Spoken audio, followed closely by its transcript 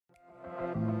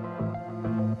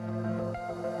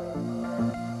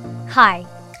Hi,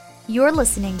 you're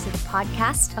listening to the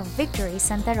podcast of Victory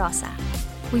Santa Rosa.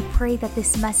 We pray that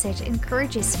this message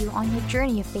encourages you on your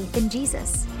journey of faith in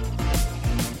Jesus.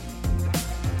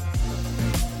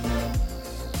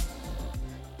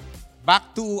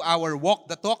 Back to our Walk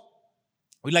the Talk.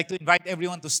 We'd like to invite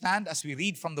everyone to stand as we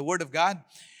read from the Word of God.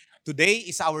 Today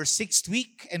is our 6th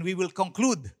week, and we will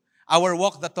conclude our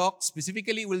Walk the Talk.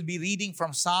 Specifically, we'll be reading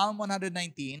from Psalm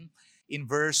 119 in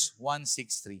verse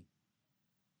 163.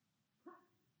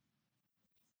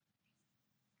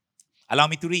 Allow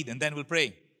me to read, and then we'll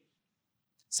pray.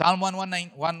 Psalm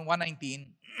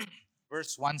 119,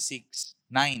 verse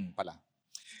 169 pala.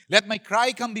 Let my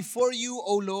cry come before you,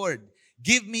 O Lord.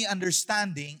 Give me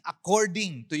understanding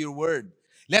according to your word.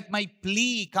 Let my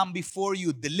plea come before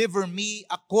you. Deliver me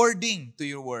according to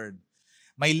your word.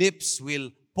 My lips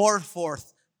will pour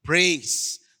forth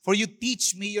praise, for you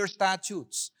teach me your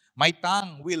statutes. My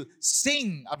tongue will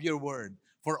sing of your word,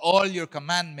 for all your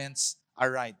commandments are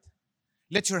right.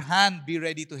 Let your hand be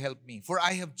ready to help me, for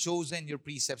I have chosen your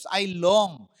precepts. I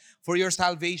long for your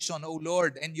salvation, O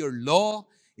Lord, and your law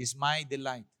is my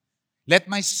delight. Let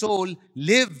my soul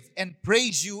live and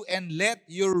praise you, and let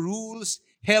your rules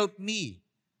help me.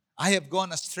 I have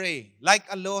gone astray like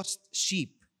a lost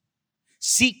sheep.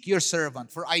 Seek your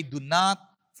servant, for I do not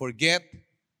forget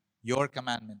your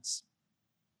commandments.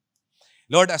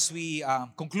 Lord, as we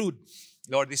conclude,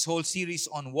 Lord, this whole series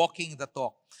on walking the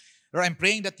talk, Lord, I'm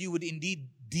praying that you would indeed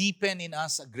deepen in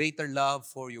us a greater love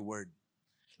for your word.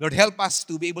 Lord, help us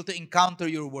to be able to encounter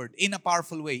your word in a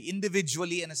powerful way,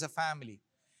 individually and as a family.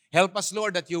 Help us,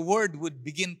 Lord, that your word would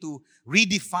begin to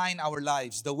redefine our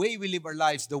lives, the way we live our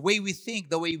lives, the way we think,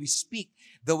 the way we speak,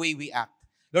 the way we act.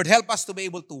 Lord, help us to be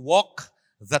able to walk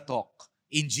the talk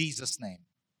in Jesus' name.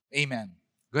 Amen.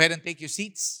 Go ahead and take your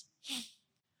seats.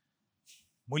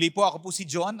 Muli po, ako po si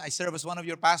John. I serve as one of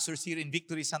your pastors here in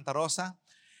Victory Santa Rosa.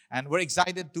 And we're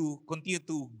excited to continue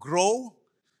to grow,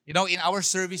 in our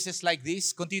services like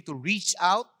this, continue to reach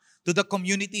out to the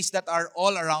communities that are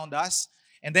all around us,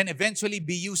 and then eventually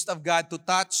be used of God to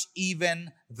touch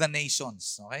even the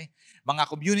nations. Okay? Mga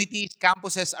communities,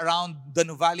 campuses around the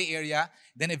Nuvali area,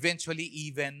 then eventually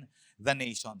even the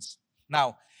nations.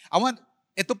 Now,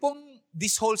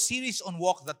 this whole series on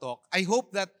Walk the Talk, I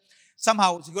hope that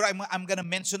somehow, siguro I'm going to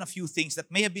mention a few things that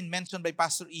may have been mentioned by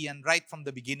Pastor Ian right from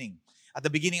the beginning. At the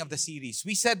beginning of the series,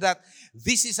 we said that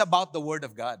this is about the Word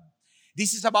of God.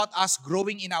 This is about us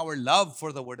growing in our love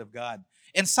for the Word of God.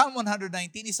 And Psalm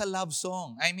 119 is a love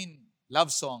song.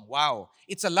 Love song. Wow.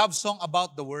 It's a love song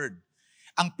about the Word.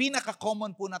 Ang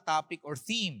pinaka-common po na topic or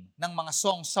theme ng mga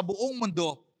songs sa buong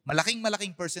mundo,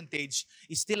 malaking percentage,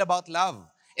 is still about love.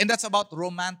 And that's about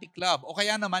romantic love. O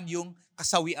kaya naman yung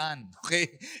kasawian. Okay?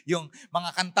 Yung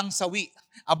mga kantang sawi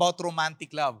about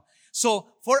romantic love.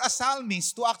 So, for a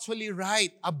psalmist to actually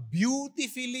write a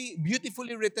beautifully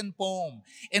written poem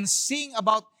and sing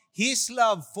about his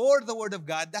love for the Word of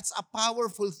God, that's a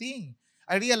powerful thing.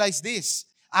 I realize this.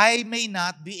 I may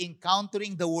not be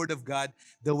encountering the Word of God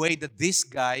the way that this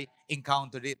guy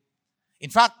encountered it. In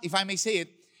fact, if I may say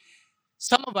it,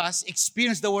 some of us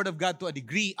experience the Word of God to a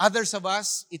degree. Others of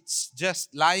us, it's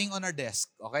just lying on our desk,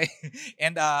 okay?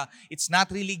 And it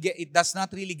does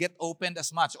not really get opened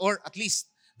as much, or at least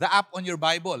the app on your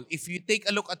Bible. If you take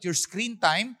a look at your screen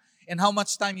time and how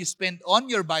much time you spend on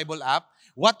your Bible app,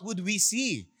 what would we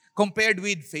see compared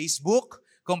with Facebook,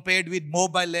 compared with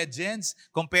Mobile Legends,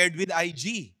 compared with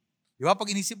IG? Di ba?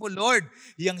 Pag inisip mo, Lord,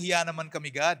 hiyang-hiya naman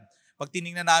kami, God. Pag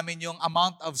tinignan namin yung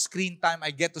amount of screen time I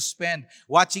get to spend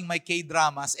watching my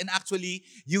K-dramas and actually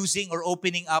using or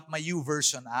opening up my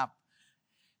YouVersion app.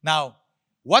 Now,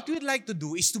 what we'd like to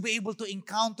do is to be able to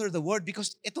encounter the Word,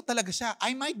 because ito talaga siya.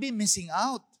 I might be missing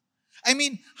out. I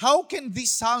mean, how can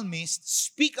this psalmist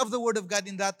speak of the Word of God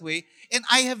in that way? And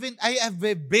I have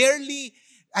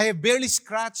barely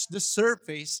scratched the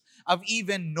surface of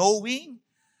even knowing,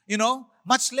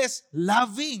 much less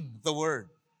loving the Word.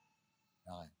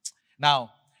 Okay.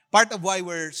 Now, part of why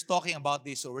we're talking about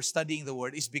this or we're studying the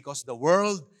Word is because the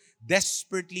world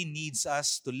desperately needs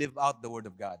us to live out the Word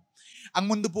of God. Ang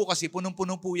mundo po kasi,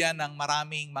 punong-puno po yan ng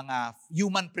maraming mga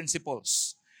human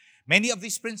principles. Many of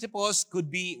these principles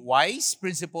could be wise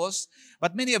principles,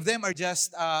 but many of them are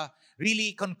just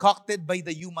really concocted by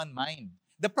the human mind.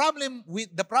 The problem with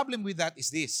that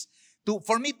is this.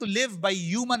 For me to live by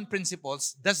human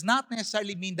principles does not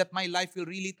necessarily mean that my life will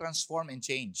really transform and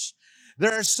change.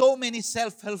 There are so many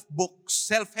self-help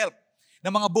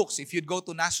na mga books. If you'd go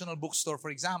to National Bookstore,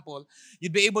 for example,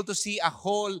 you'd be able to see a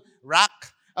whole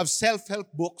rack of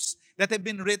self-help books that have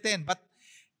been written. But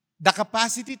the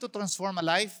capacity to transform a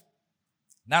life,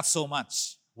 not so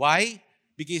much. Why?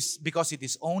 because it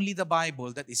is only the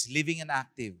Bible that is living and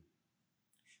active,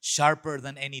 sharper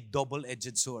than any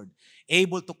double-edged sword,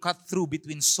 able to cut through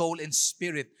between soul and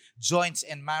spirit, joints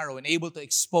and marrow, and able to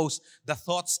expose the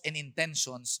thoughts and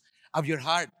intentions of your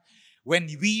heart. When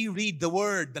we read the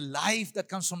Word, the life that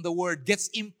comes from the Word gets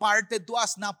imparted to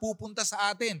us, napupunta sa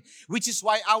atin, which is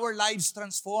why our lives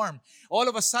transform. All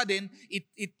of a sudden,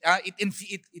 it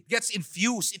gets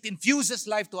infused. It infuses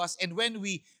life to us. And when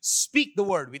we speak the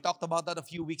Word, we talked about that a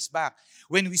few weeks back.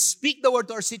 When we speak the Word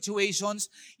to our situations,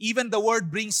 even the Word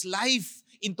brings life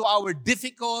into our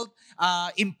difficult,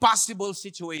 impossible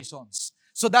situations.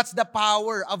 So that's the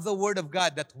power of the Word of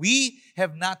God that we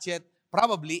have not yet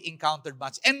probably encountered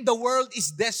much. And the world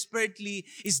is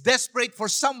desperate for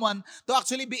someone to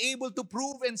actually be able to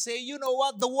prove and say, you know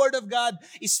what? The Word of God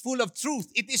is full of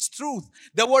truth. It is truth.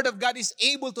 The Word of God is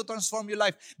able to transform your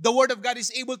life. The Word of God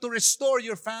is able to restore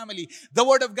your family. The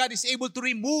Word of God is able to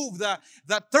remove the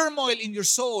turmoil in your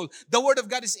soul. The Word of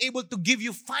God is able to give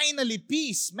you finally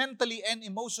peace mentally and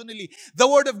emotionally. The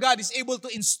Word of God is able to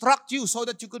instruct you so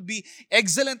that you could be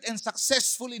excellent and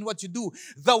successful in what you do.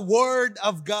 The Word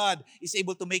of God is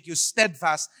able to make you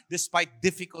steadfast despite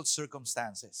difficult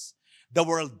circumstances. The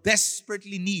world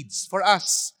desperately needs for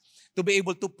us to be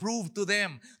able to prove to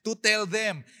them, to tell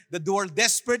them that the world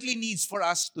desperately needs for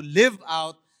us to live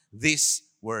out this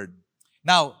Word.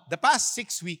 Now, the past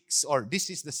 6 weeks, or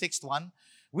this is the sixth one,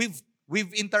 we've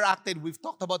interacted, we've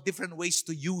talked about different ways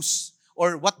to use,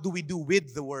 or what do we do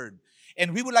with the Word.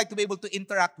 And we would like to be able to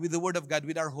interact with the Word of God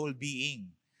with our whole being.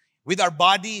 With our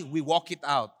body, we walk it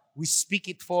out. We speak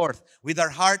it forth. With our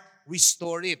heart, we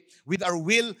store it. With our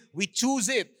will, we choose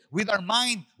it. With our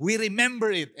mind, we remember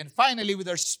it. And finally, with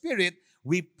our spirit,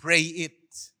 we pray it.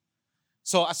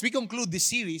 So as we conclude this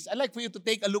series, I'd like for you to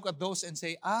take a look at those and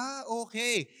say,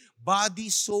 okay, body,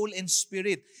 soul, and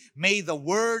spirit. May the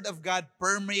Word of God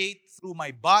permeate through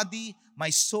my body,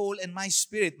 my soul, and my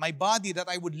spirit. My body, that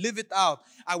I would live it out.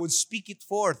 I would speak it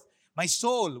forth. My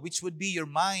soul, which would be your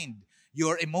mind,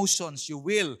 your emotions, your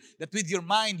will, that with your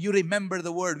mind, you remember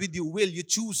the Word. With your will, you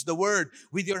choose the Word.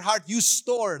 With your heart, you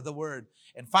store the Word.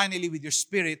 And finally, with your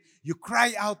spirit, you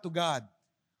cry out to God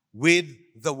with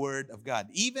the Word of God.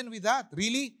 Even with that,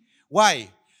 really? Why?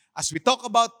 As we talk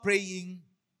about praying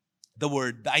the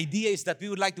Word, the idea is that we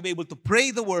would like to be able to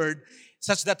pray the Word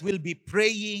such that we'll be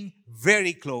praying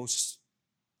very close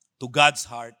to God's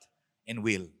heart and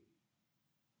will.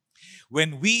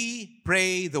 When we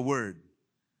pray the Word,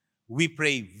 we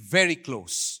pray very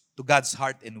close to God's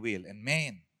heart and will. And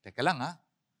man, teka lang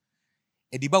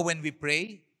di ba when we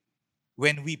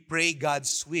pray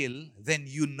God's will, then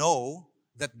you know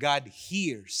that God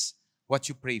hears what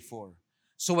you pray for.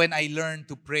 So when I learn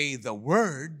to pray the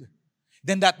Word,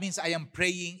 then that means I am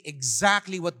praying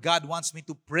exactly what God wants me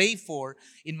to pray for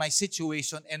in my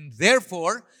situation. And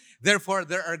therefore,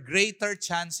 there are greater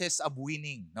chances of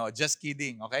winning. No, just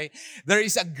kidding, okay? There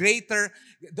is a greater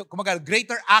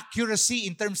accuracy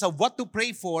in terms of what to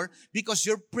pray for because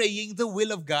you're praying the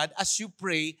will of God as you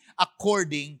pray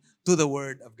according to the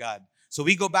Word of God. So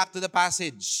we go back to the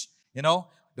passage.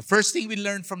 The first thing we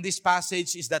learn from this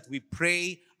passage is that we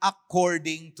pray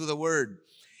according to the Word.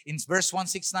 In verse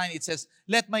 169, it says,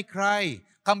 "Let my cry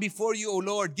come before you, O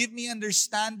Lord. Give me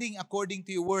understanding according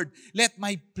to your Word. Let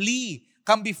my plea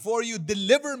come before you.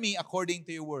 Deliver me according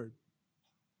to your Word."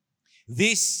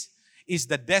 This is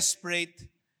the desperate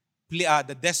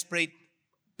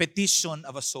petition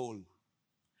of a soul.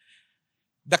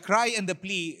 The cry and the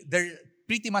plea, they're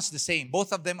pretty much the same.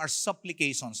 Both of them are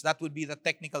supplications. That would be the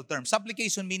technical term.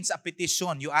 Supplication means a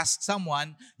petition. You ask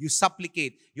someone, you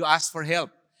supplicate, you ask for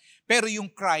help. Pero yung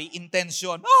cry,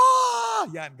 intention,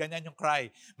 yan, ganyan yung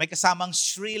cry. May kasamang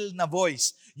shrill na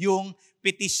voice. Yung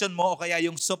petition mo o kaya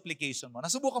yung supplication mo.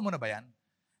 Nasubukan mo na ba yan?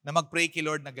 Na mag-pray kay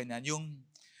Lord na ganyan. Yung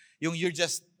you're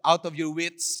just out of your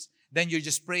wits, then you're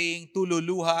just praying,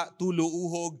 tululuha,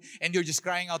 tuluuhog, and you're just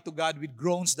crying out to God with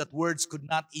groans that words could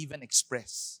not even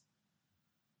express.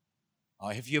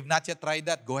 If you have not yet tried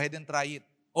that, go ahead and try it.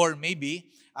 Or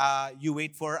maybe you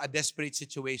wait for a desperate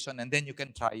situation and then you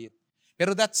can try it.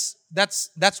 Pero that's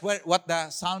what the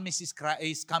psalmist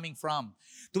is coming from.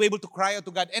 To be able to cry out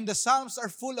to God. And the Psalms are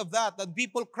full of that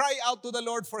people cry out to the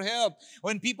Lord for help.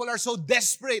 When people are so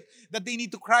desperate that they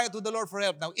need to cry out to the Lord for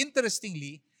help. Now,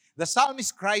 interestingly, the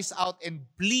psalmist cries out and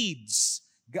pleads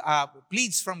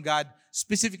from God,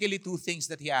 specifically two things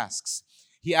that he asks.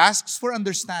 He asks for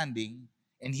understanding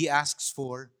and he asks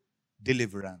for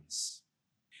deliverance.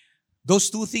 Those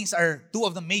two things are two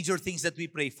of the major things that we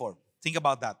pray for. Think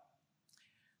about that.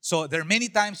 So there are many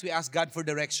times we ask God for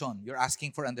direction. You're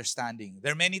asking for understanding.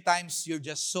 There are many times you're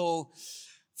just so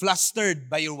flustered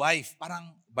by your wife.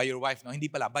 Parang, by your wife, no? Hindi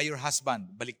pala, by your husband.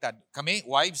 Baliktad. Kami,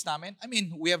 wives namin,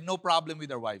 we have no problem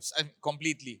with our wives.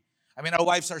 Completely. Our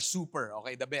wives are super,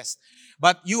 okay, the best.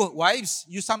 But you, wives,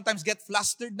 you sometimes get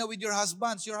flustered na with your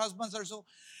husbands. Your husbands are so...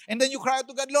 And then you cry out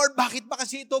to God, Lord, bakit ba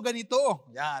kasi ito ganito?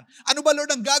 Yan. Ano ba,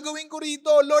 Lord, ang gagawin ko rito?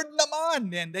 Lord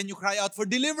naman. And then you cry out for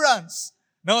deliverance.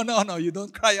 No. You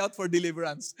don't cry out for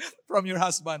deliverance from your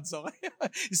husband. So,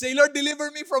 you say, Lord, deliver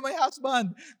me from my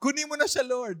husband. Kunin mo na siya,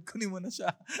 Lord. Kunin mo na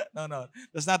siya. No.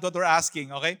 That's not what we're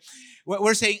asking, okay?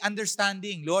 We're saying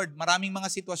understanding. Lord, maraming mga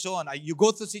sitwasyon. You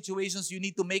go through situations, you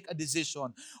need to make a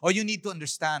decision or you need to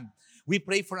understand. We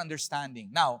pray for understanding.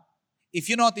 Now, if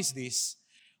you notice this,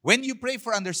 when you pray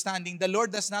for understanding, the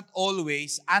Lord does not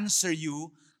always answer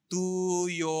you to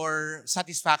your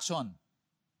satisfaction.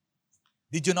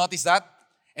 Did you notice that?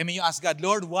 You ask God,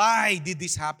 Lord, why did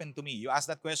this happen to me? You ask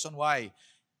that question, why?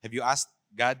 Have you asked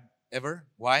God ever?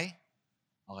 Why?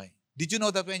 Okay. Did you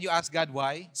know that when you ask God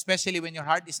why, especially when your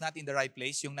heart is not in the right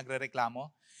place, yung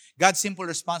nagrereklamo, God's simple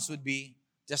response would be,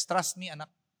 just trust me, anak.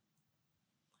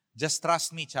 Just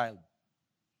trust me, child.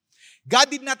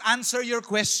 God did not answer your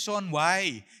question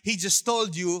why. He just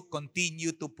told you,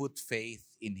 continue to put faith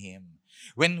in Him.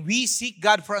 When we seek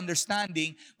God for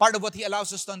understanding, part of what He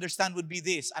allows us to understand would be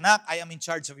this, anak, I am in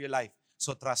charge of your life,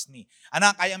 so trust me.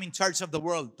 Anak, I am in charge of the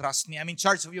world, trust me. I'm in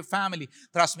charge of your family,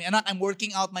 trust me. Anak, I'm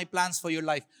working out my plans for your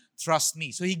life, trust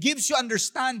me. So He gives you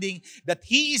understanding that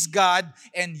He is God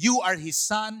and you are His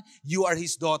son, you are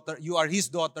His daughter,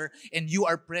 and you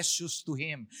are precious to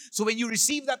Him. So when you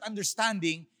receive that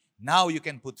understanding, now you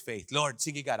can put faith. Lord,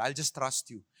 sige God, I'll just trust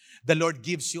you. The Lord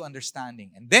gives you understanding.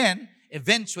 And then,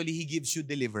 eventually, He gives you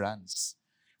deliverance.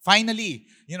 Finally,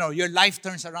 your life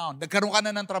turns around. Nagkaroon ka na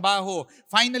ng trabaho.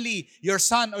 Finally, your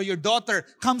son or your daughter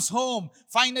comes home.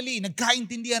 Finally,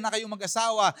 nagkaintindihan na kayong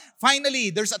mag-asawa. Finally,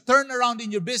 there's a turnaround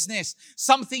in your business.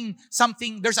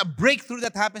 There's a breakthrough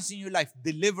that happens in your life.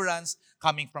 Deliverance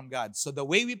coming from God. So the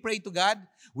way we pray to God,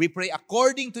 we pray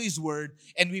according to His Word,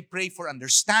 and we pray for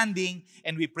understanding,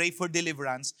 and we pray for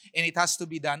deliverance, and it has to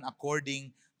be done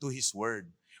according to His Word.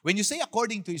 When you say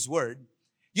according to His Word,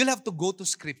 you'll have to go to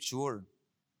Scripture.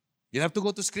 You'll have to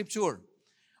go to Scripture.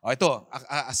 Ito,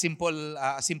 a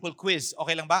simple quiz.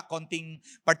 Okay lang ba? Konting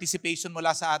participation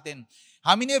mula sa atin.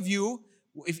 How many of you,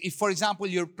 if for example,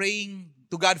 you're praying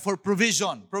to God for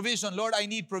provision, Lord, I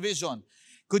need provision.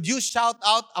 Could you shout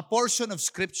out a portion of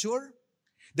Scripture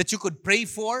that you could pray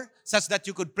for, such that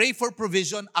you could pray for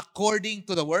provision according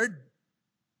to the Word?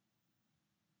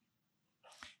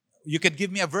 You could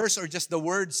give me a verse or just the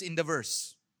words in the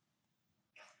verse.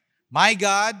 My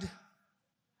God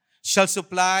shall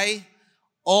supply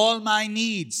all my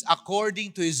needs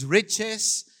according to His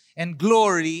riches and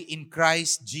glory in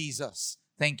Christ Jesus.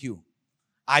 Thank you.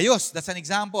 Ayos, that's an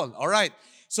example. All right.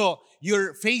 So,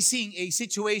 you're facing a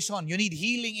situation. You need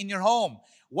healing in your home.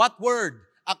 What word?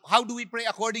 How do we pray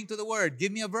according to the Word?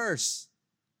 Give me a verse.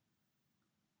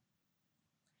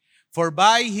 For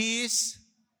by His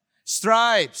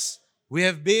stripes we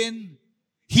have been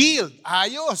healed.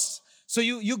 Ayos. So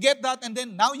you get that, and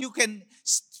then now you can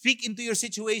speak into your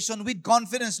situation with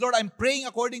confidence. Lord, I'm praying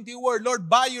according to your word. Lord,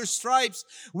 by your stripes,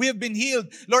 we have been healed.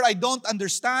 Lord, I don't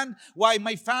understand why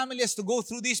my family has to go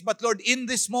through this, but Lord, in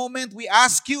this moment, we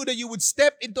ask you that you would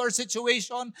step into our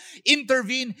situation,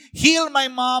 intervene, heal my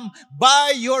mom.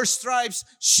 By your stripes,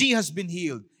 she has been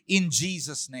healed. In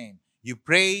Jesus' name, you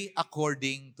pray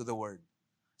according to the word.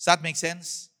 Does that make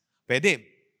sense? Pwede.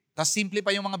 Tas simple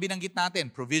pa yung mga binanggit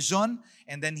natin. Provision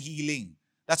and then healing.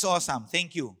 That's awesome.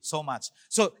 Thank you so much.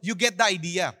 So, you get the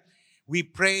idea. We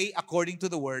pray according to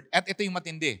the word. At ito yung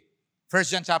matindi. 1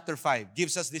 John chapter 5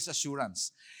 gives us this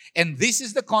assurance. And this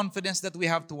is the confidence that we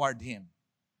have toward Him.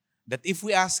 That if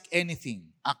we ask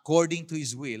anything according to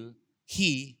His will,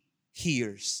 He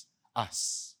hears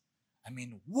us.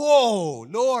 Whoa!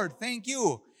 Lord, thank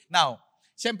you. Now,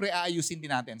 syempre, aayusin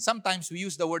din natin. Sometimes we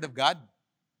use the word of God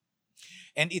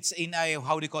and it's in a,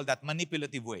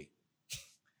 manipulative way.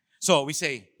 So, we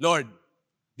say, Lord,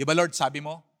 di ba Lord, sabi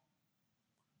mo?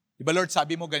 Di ba Lord,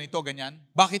 sabi mo ganito, ganyan?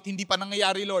 Bakit hindi pa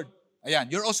nangyayari, Lord? Ayan,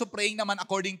 you're also praying naman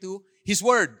according to His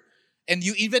Word. And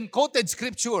you even quoted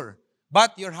Scripture,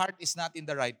 but your heart is not in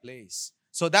the right place.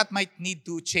 So that might need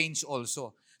to change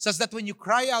also. Such that when you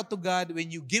cry out to God, when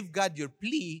you give God your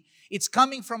plea, it's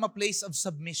coming from a place of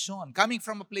submission, coming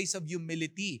from a place of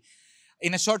humility.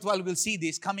 In a short while, we'll see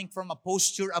this, coming from a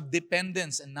posture of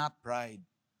dependence and not pride.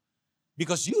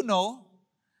 Because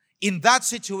in that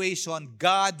situation,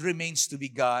 God remains to be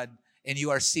God and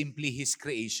you are simply His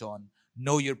creation.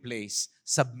 Know your place.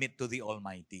 Submit to the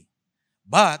Almighty.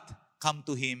 But come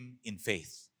to Him in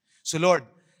faith. So Lord,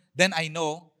 then I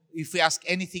know if we ask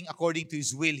anything according to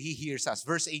His will, He hears us.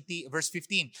 Verse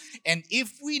 15. And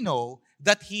if we know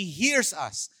that He hears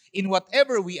us in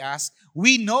whatever we ask,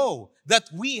 we know that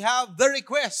we have the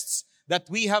requests that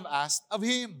we have asked of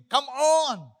Him. Come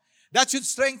on! That should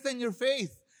strengthen your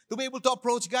faith to be able to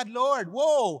approach God. Lord,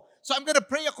 whoa! So I'm going to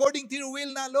pray according to your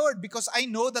will now, Lord, because I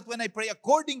know that when I pray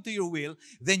according to your will,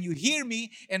 then you hear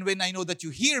me. And when I know that you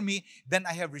hear me, then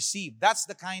I have received. That's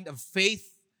the kind of faith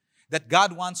that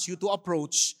God wants you to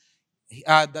approach,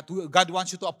 God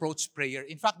wants you to approach prayer.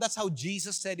 In fact, that's how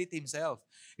Jesus said it Himself.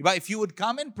 If you would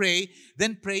come and pray,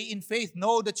 then pray in faith.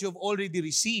 Know that you have already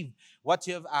received what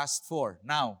you have asked for.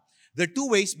 Now, there are two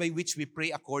ways by which we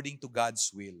pray according to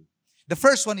God's will. The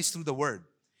first one is through the Word.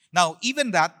 Now,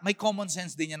 even that, may common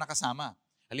sense din yan nakasama.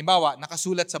 Halimbawa,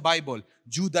 nakasulat sa Bible,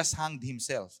 Judas hanged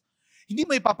himself. Hindi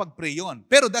mo ipapag-pray yun.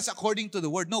 Pero that's according to the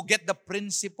Word. No, get the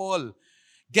principle.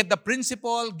 Get the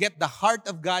principle, get the heart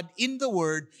of God in the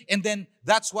Word, and then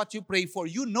that's what you pray for.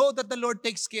 You know that the Lord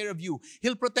takes care of you.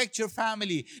 He'll protect your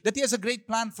family, that He has a great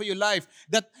plan for your life,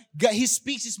 that His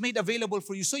peace is made available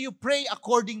for you. So you pray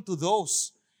according to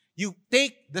those. You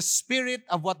take the spirit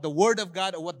of what the Word of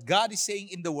God, or what God is saying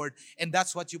in the Word, and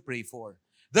that's what you pray for.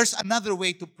 There's another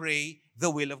way to pray the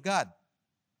will of God.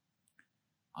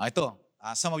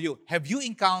 Some of you, have you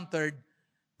encountered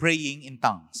praying in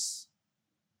tongues?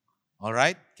 All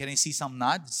right? Can I see some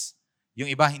nods? Yung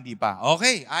iba hindi pa.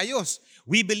 Okay, ayos.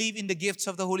 We believe in the gifts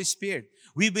of the Holy Spirit.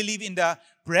 We believe in the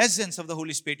presence of the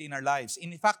Holy Spirit in our lives.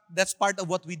 In fact, that's part of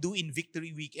what we do in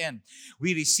Victory Weekend.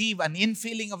 We receive an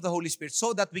infilling of the Holy Spirit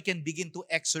so that we can begin to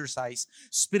exercise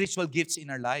spiritual gifts in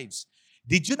our lives.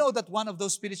 Did you know that one of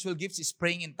those spiritual gifts is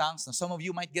praying in tongues? Now, some of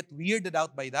you might get weirded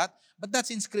out by that, but that's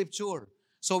in Scripture.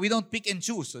 So we don't pick and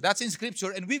choose. So that's in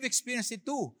Scripture, and we've experienced it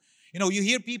too. You know, you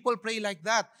hear people pray like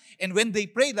that. And when they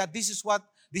pray that, this is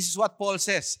what Paul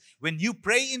says. When you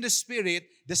pray in the Spirit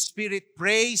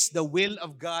prays the will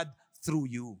of God through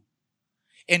you.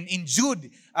 And in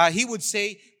Jude, he would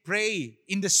say, pray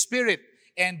in the Spirit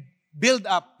and build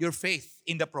up your faith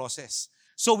in the process.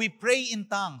 So we pray in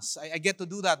tongues. I get to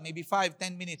do that maybe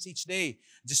 5-10 minutes each day.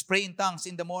 Just pray in tongues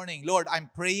in the morning. Lord,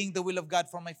 I'm praying the will of God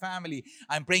for my family.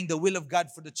 I'm praying the will of God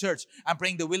for the church. I'm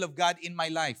praying the will of God in my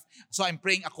life. So I'm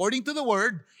praying according to the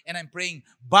Word, and I'm praying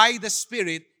by the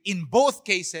Spirit. In both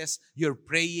cases, you're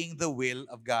praying the will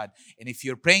of God. And if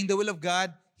you're praying the will of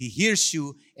God, He hears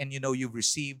you, and you know you've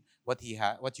received what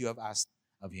you have asked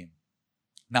of Him.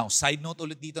 Now, side note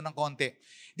ulit dito ng konti.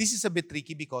 This is a bit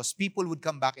tricky because people would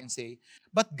come back and say,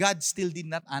 but God still did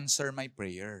not answer my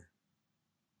prayer.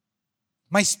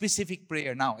 My specific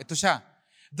prayer. Now, ito siya.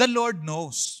 The Lord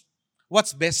knows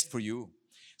what's best for you.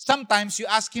 Sometimes you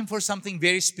ask Him for something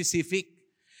very specific.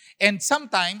 And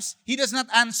sometimes He does not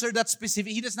answer that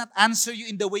specific. He does not answer you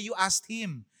in the way you asked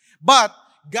Him. But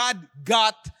God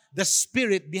got the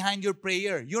spirit behind your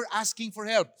prayer. You're asking for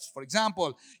help. For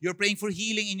example, you're praying for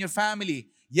healing in your family.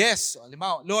 Yes.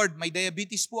 Lord, may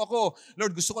diabetes po ako.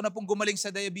 Lord, gusto ko na pong gumaling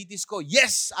sa diabetes ko.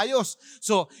 Yes, ayos.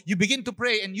 So, you begin to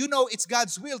pray and you know it's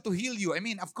God's will to heal you. I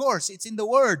mean, of course, it's in the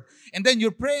Word. And then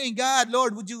you're praying, God,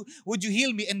 Lord, would you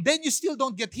heal me? And then you still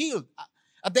don't get healed.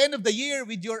 At the end of the year,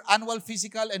 with your annual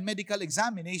physical and medical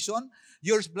examination,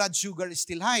 your blood sugar is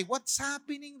still high. What's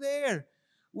happening there?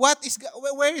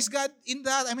 Where is God in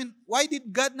that? I mean, why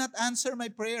did God not answer my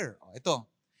prayer? Ito.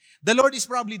 The Lord is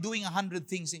probably doing 100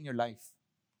 things in your life,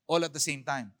 all at the same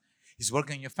time. He's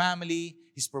working on your family.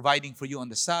 He's providing for you on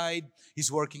the side.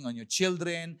 He's working on your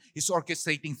children. He's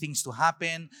orchestrating things to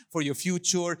happen for your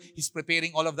future. He's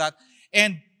preparing all of that.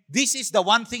 And this is the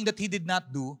one thing that He did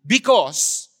not do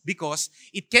because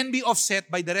it can be offset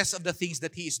by the rest of the things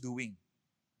that He is doing.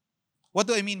 What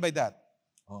do I mean by that?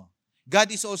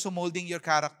 God is also molding your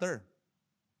character.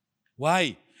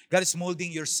 Why? God is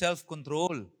molding your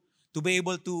self-control to be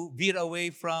able to veer away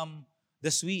from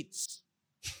the sweets.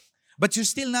 But you're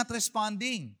still not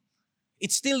responding.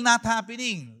 It's still not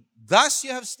happening. Thus,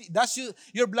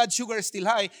 your blood sugar is still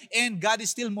high, and God is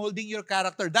still molding your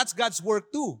character. That's God's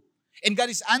work too. And God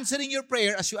is answering your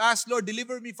prayer as you ask, Lord,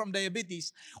 deliver me from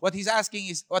diabetes. What He's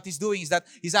doing is that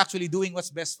He's actually doing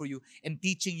what's best for you and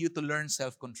teaching you to learn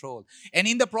self-control. And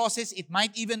in the process, it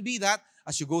might even be that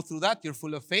as you go through that, you're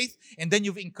full of faith, and then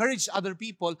you've encouraged other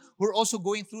people who are also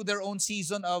going through their own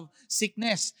season of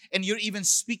sickness, and you're even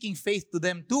speaking faith to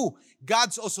them too.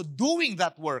 God's also doing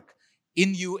that work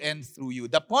in you and through you.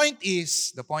 The point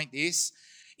is,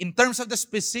 in terms of the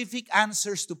specific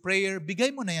answers to prayer,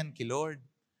 bigay mo na yan kay Lord.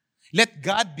 Let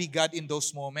God be God in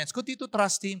those moments. Continue to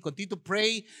trust Him. Continue to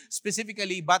pray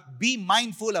specifically, but be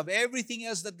mindful of everything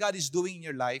else that God is doing in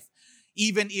your life,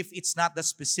 even if it's not the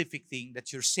specific thing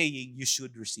that you're saying you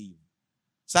should receive.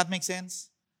 Does that make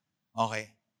sense? Okay.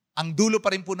 Ang dulo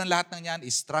pa rin po ng lahat ng yan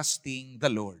is trusting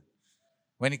the Lord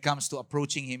when it comes to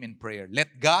approaching Him in prayer.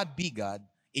 Let God be God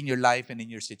in your life and in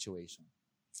your situation.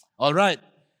 All right.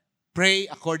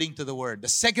 Pray according to the Word. The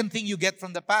second thing you get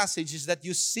from the passage is that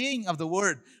you sing of the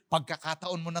Word.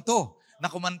 Pagkakataon mo na to,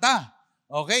 na kumanta.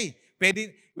 Okay?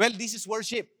 Well, this is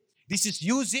worship. This is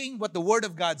using what the Word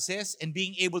of God says and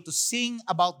being able to sing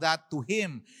about that to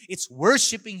Him. It's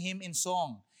worshiping Him in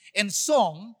song. And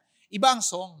song, iba ang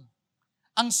song.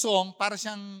 Ang song, para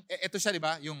siyang, ito siya, di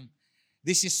ba?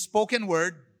 This is spoken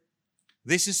word,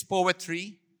 this is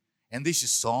poetry, and this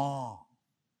is song.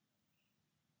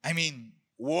 I mean,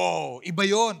 whoa, iba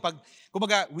yun.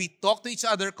 Kumbaga, we talk to each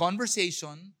other,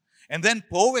 conversation, and then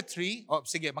poetry. Oh,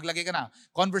 sige, maglagay ka na.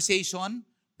 Conversation,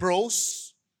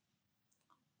 prose,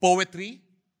 poetry,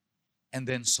 and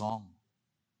then song.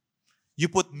 You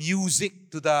put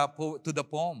music to the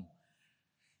poem.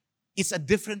 It's a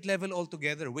different level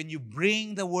altogether. When you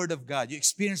bring the Word of God, you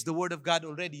experience the Word of God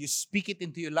already, you speak it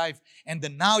into your life, and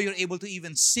then now you're able to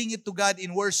even sing it to God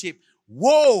in worship.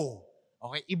 Whoa!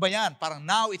 Okay, iba yan. Parang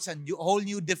now it's a whole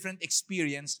new different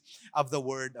experience of the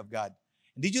Word of God.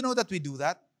 And did you know that we do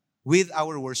that with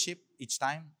our worship each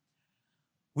time?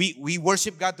 We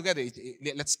worship God together.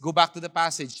 Let's go back to the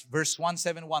passage, verse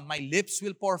 171. My lips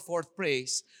will pour forth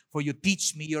praise, for you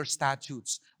teach me your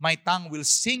statutes. My tongue will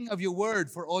sing of your word,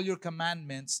 for all your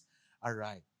commandments are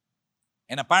right.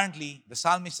 And apparently, the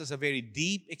psalmist has a very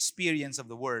deep experience of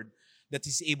the word that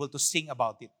he's able to sing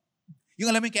about it. Yung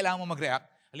alam mo yung kailangan mo mag-react.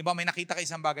 Halimbawa, may nakita ka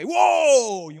isang bagay,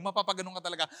 wow! Yung mapapaganon ka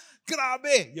talaga,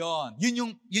 grabe! Yun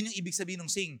yung ibig sabihin ng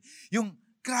sing. Yung,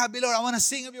 grabe, Lord, I want to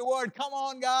sing of your word. Come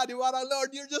on, God. Lord,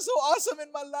 you're just so awesome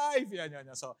in my life.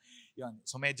 Yan.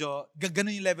 So medyo,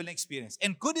 ganun yung level ng experience.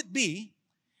 And could it be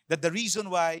that the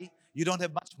reason why you don't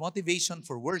have much motivation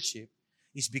for worship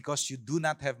is because you do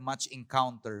not have much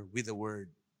encounter with the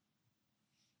word?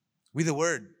 With the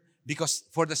word. Because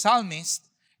for the psalmist,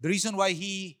 the reason why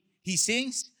he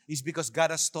sings is because God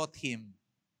has taught him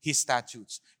His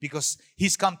statutes. Because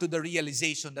he's come to the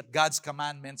realization that God's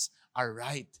commandments are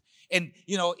right. And,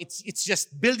 it's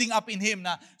just building up in him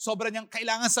na sobra niyang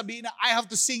kailangan sabihin na I have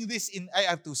to sing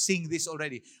this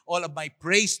already. All of my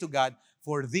praise to God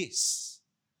for this.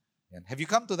 Yan. Have you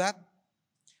come to that?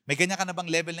 May ganyan ka na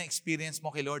bang level na experience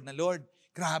mo kay Lord na, Lord,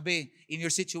 grabe, in your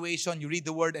situation, you read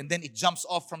the word and then it jumps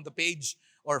off from the page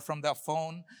or from the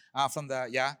phone,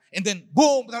 and then,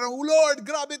 boom, Lord,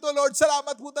 grabe to, Lord,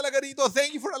 salamat po talaga rito.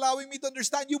 Thank you for allowing me to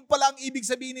understand. Yung palang ibig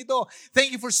sabihin nito.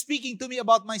 Thank you for speaking to me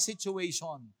about my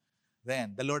situation.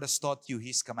 Then, the Lord has taught you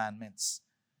His commandments.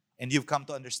 And you've come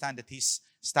to understand that His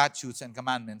statutes and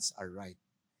commandments are right.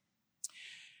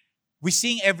 We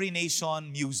sing every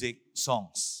nation music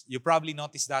songs. You probably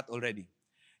noticed that already.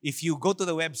 If you go to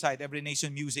the website,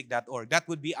 everynationmusic.org, that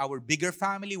would be our bigger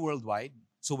family worldwide.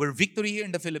 So we're Victory here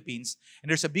in the Philippines, and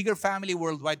there's a bigger family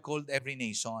worldwide called Every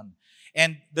Nation.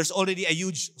 And there's already a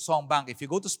huge song bank. If you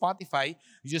go to Spotify,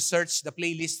 you just search the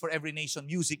playlist for Every Nation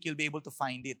Music, you'll be able to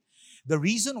find it. The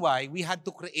reason why we had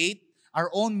to create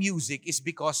our own music is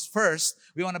because first,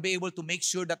 we want to be able to make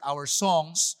sure that our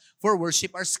songs for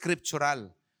worship are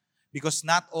scriptural. Because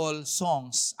not all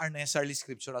songs are necessarily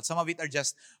scriptural. Some of it are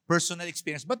just personal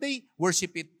experience, but they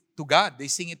worship it to God. They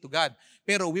sing it to God.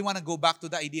 Pero we want to go back to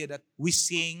the idea that we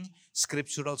sing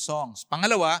scriptural songs.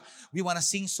 Pangalawa, we want to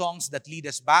sing songs that lead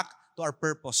us back to our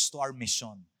purpose, to our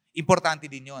mission. Importante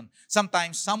din yon.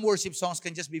 Sometimes, some worship songs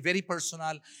can just be very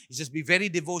personal. It's just be very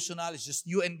devotional. It's just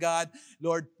you and God.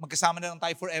 Lord, magkasama na lang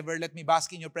tayo forever. Let me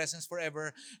bask in your presence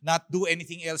forever. Not do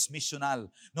anything else missional.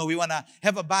 No, we want to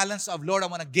have a balance of, Lord, I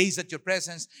want to gaze at your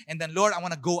presence. And then, Lord, I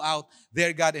want to go out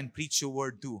there, God, and preach your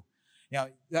word too.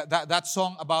 That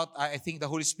song about, I think, the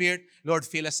Holy Spirit, Lord,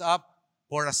 fill us up,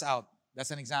 pour us out.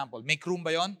 That's an example. Make room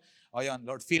ba yun? O yun,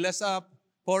 Lord, fill us up,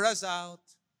 pour us out.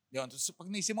 Yun. So pag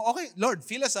naisip mo, okay, Lord,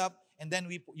 fill us up, and then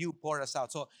you pour us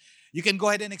out. So you can go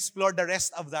ahead and explore the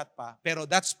rest of that pa. Pero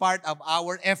that's part of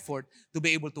our effort to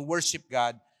be able to worship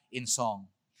God in song.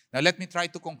 Now let me try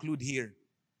to conclude here.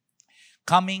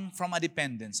 Coming from a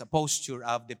dependence, a posture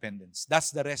of dependence.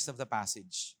 That's the rest of the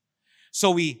passage.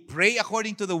 So we pray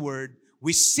according to the word,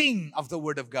 we sing of the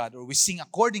word of God, or we sing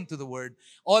according to the word,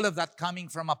 all of that coming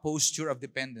from a posture of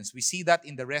dependence. We see that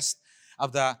in the rest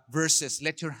of the verses.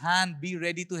 Let your hand be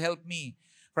ready to help me,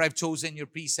 for I've chosen your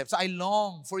precepts. I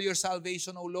long for your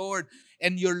salvation, O Lord,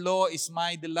 and your law is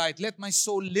my delight. Let my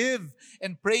soul live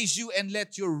and praise you, and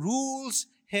let your rules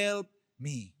help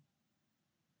me.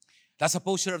 That's a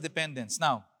posture of dependence.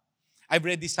 Now, I've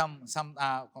read this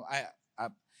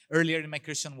earlier in my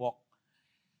Christian walk,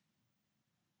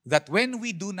 that when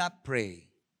we do not pray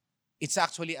it's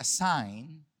actually a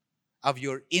sign of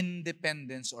your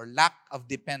independence or lack of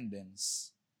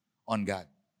dependence on God.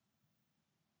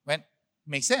 When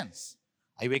makes sense.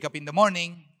 I wake up in the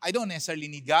morning, I don't necessarily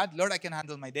need God. Lord, I can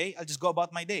handle my day. I'll just go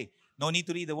about my day. No need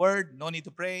to read the word, no need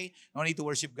to pray, no need to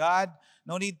worship God,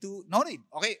 no need.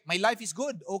 Okay, my life is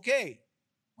good. Okay.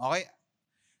 Okay.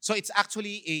 So it's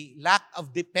actually a lack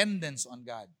of dependence on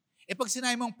God. E pag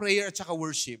sinabi mong prayer at saka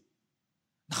worship,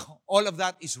 all of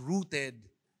that is rooted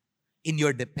in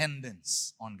your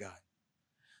dependence on God.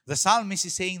 The psalmist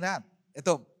is saying that.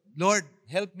 Ito, Lord,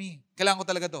 help me. Kailangan ko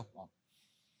talaga to.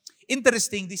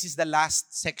 Interesting, this is the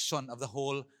last section of the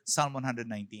whole Psalm 119.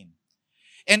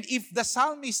 And if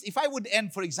I would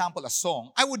end, for example, a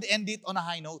song, I would end it on a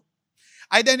high note.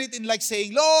 I'd end it in like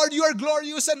saying, Lord, you are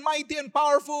glorious and mighty and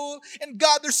powerful. And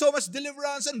God, there's so much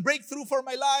deliverance and breakthrough for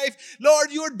my life.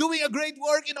 Lord, you are doing a great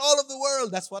work in all of the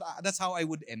world. That's how I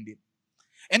would end it.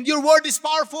 And your word is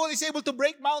powerful. It's able to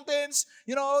break mountains.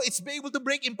 It's able to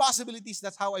break impossibilities.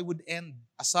 That's how I would end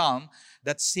a psalm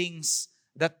that sings,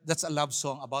 that's a love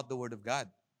song about the word of God.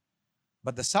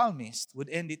 But the psalmist would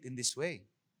end it in this way.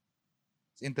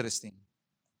 It's interesting.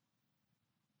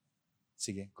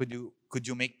 Sige, could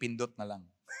you make pindot na lang?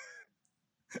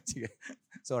 Sige.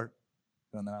 Sorry.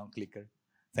 No, clicker.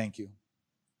 Thank you.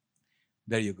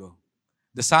 There you go.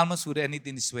 The psalmist would end it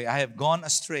in this way. I have gone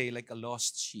astray like a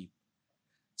lost sheep.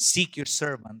 Seek your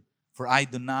servant, for I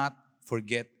do not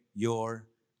forget your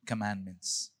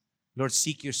commandments. Lord,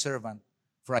 seek your servant,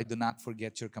 for I do not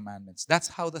forget your commandments. That's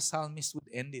how the psalmist would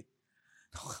end it.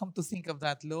 Come to think of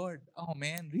that, Lord. Oh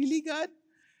man, really, God?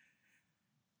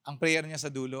 Ang prayer niya sa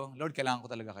dulo, Lord, kailangan ko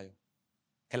talaga kayo.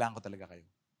 Kailangan ko talaga kayo.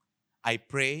 I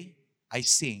pray, I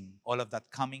sing, all of that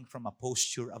coming from a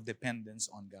posture of dependence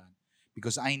on God.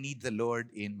 Because I need the Lord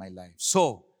in my life.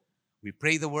 So, we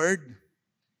pray the word.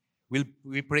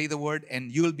 We pray the word, and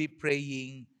you'll be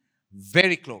praying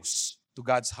very close to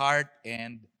God's heart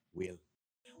and will.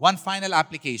 One final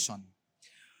application.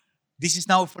 This is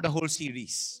now for the whole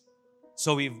series.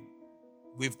 So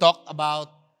we've talked about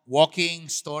walking,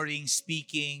 storing,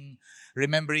 speaking,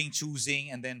 remembering, choosing,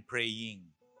 and then praying.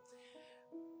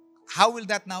 How will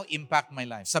that now impact my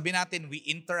life? Sabi natin, we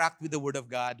interact with the Word of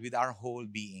God with our whole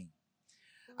being.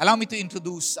 Allow me to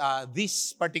introduce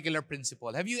this particular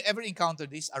principle. Have you ever encountered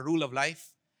this, a rule of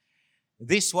life?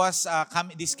 This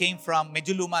came from,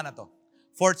 medyo luma na to,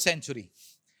 4th century.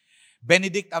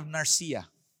 Benedict of Nursia.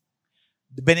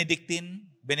 The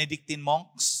Benedictine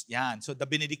monks, yan. So the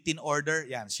Benedictine order,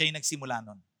 yan. Siya yung nagsimula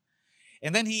nun.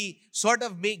 And then he sort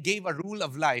of gave a rule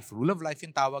of life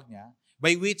yung tawag niya,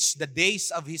 by which the days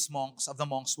of the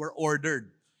monks were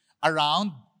ordered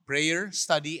around prayer,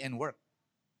 study, and work.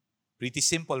 Pretty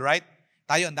simple, right?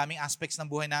 Tayo, ang daming aspects ng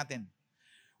buhay natin.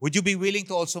 Would you be willing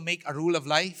to also make a rule of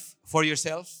life for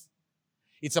yourself?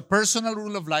 It's a personal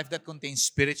rule of life that contains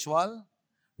spiritual,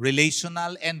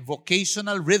 relational, and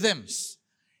vocational rhythms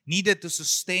needed to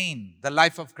sustain the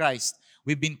life of Christ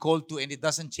we've been called to, and it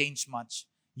doesn't change much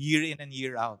year in and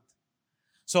year out.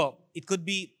 So, it could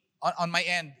be, on my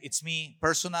end, it's me,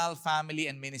 personal, family,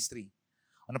 and ministry.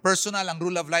 On a personal, ang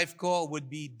rule of life ko would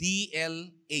be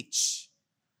DLH.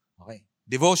 Okay.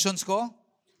 Devotions ko,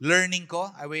 learning ko,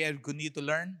 I continue to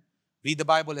learn, read the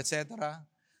Bible, etc.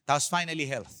 Tapos finally,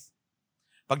 health.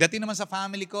 Pagdating naman sa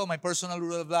family ko, my personal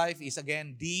rule of life is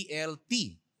again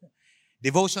DLT.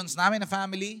 Devotions namin na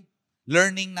family,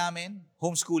 learning namin,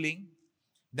 homeschooling,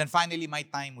 then finally my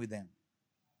time with them.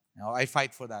 I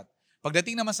fight for that.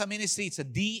 Pagdating naman sa ministry, it's a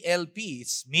DLP.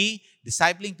 It's me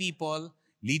discipling people,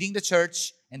 leading the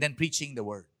church, and then preaching the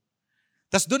word.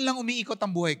 Tas doon lang umiikot ang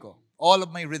buhay ko. All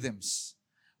of my rhythms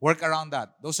work around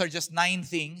that. Those are just 9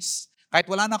 things. Kahit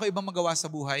wala na ako ibang magawa sa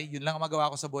buhay, yun lang ang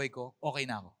magawa ko sa buhay ko, okay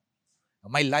na ako.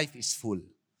 My life is full.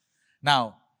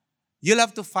 Now, you'll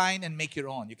have to find and make your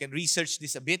own. You can research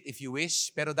this a bit if you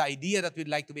wish, pero the idea that we'd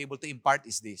like to be able to impart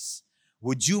is this.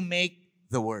 Would you make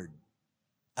the word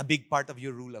a big part of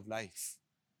your rule of life?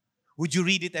 Would you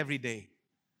read it every day?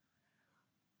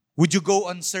 Would you go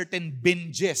on certain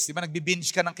binges? Di ba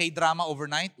nagbi-binge ka ng K-drama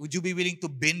overnight? Would you be willing to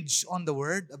binge on the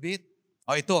word a bit?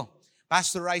 Ito,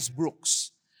 Pastor Rice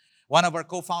Brooks, one of our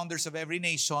co-founders of Every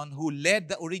Nation, who led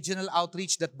the original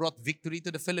outreach that brought victory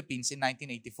to the Philippines in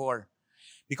 1984.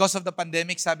 Because of the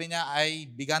pandemic, sabi niya,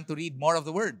 I began to read more of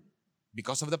the word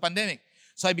because of the pandemic.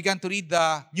 So I began to read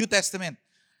the New Testament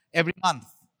every month.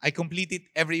 I complete it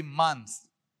every month.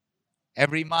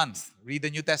 Every month. Read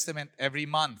the New Testament every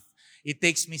month. It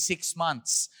takes me 6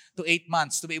 months to 8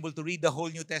 months to be able to read the whole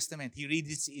New Testament. He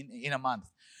reads it in a month.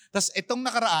 Tapos itong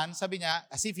nakaraan, sabi niya,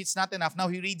 as if it's not enough, now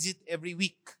he reads it every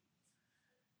week.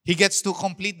 He gets to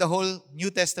complete the whole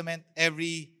New Testament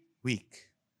every week?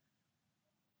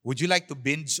 Would you like to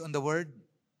binge on the Word?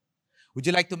 Would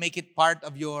you like to make it part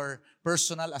of your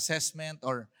personal assessment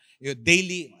or your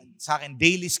daily, sa akin,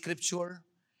 daily scripture?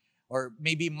 Or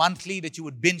maybe monthly that you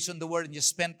would binge on the Word and just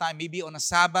spend time. Maybe on a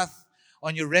Sabbath,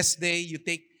 on your rest day, you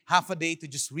take half a day to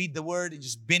just read the Word and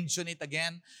just binge on it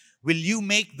again. Will you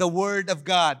make the Word of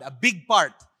God a big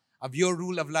part of your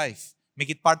rule of life? Make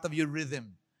it part of your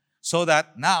rhythm. So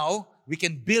that now we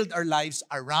can build our lives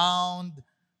around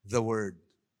the Word.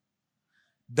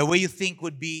 The way you think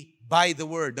would be by the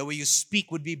Word. The way you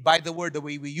speak would be by the Word. The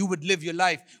way you would live your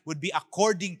life would be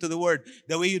according to the Word.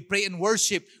 The way you'd pray and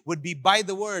worship would be by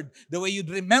the Word. The way you'd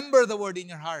remember the Word in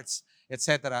your hearts,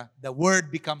 etc. The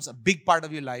Word becomes a big part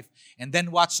of your life. And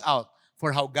then watch out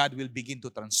for how God will begin to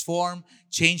transform,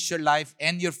 change your life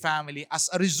and your family as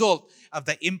a result of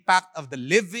the impact of the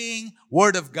living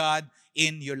Word of God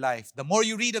in your life. The more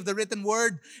you read of the written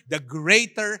Word, the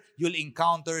greater you'll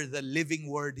encounter the living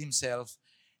Word Himself,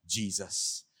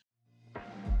 Jesus.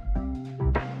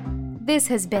 This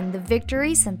has been the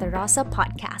Victory Santa Rosa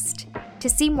podcast. To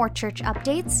see more church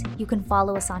updates, you can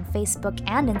follow us on Facebook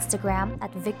and Instagram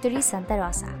at Victory Santa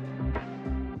Rosa.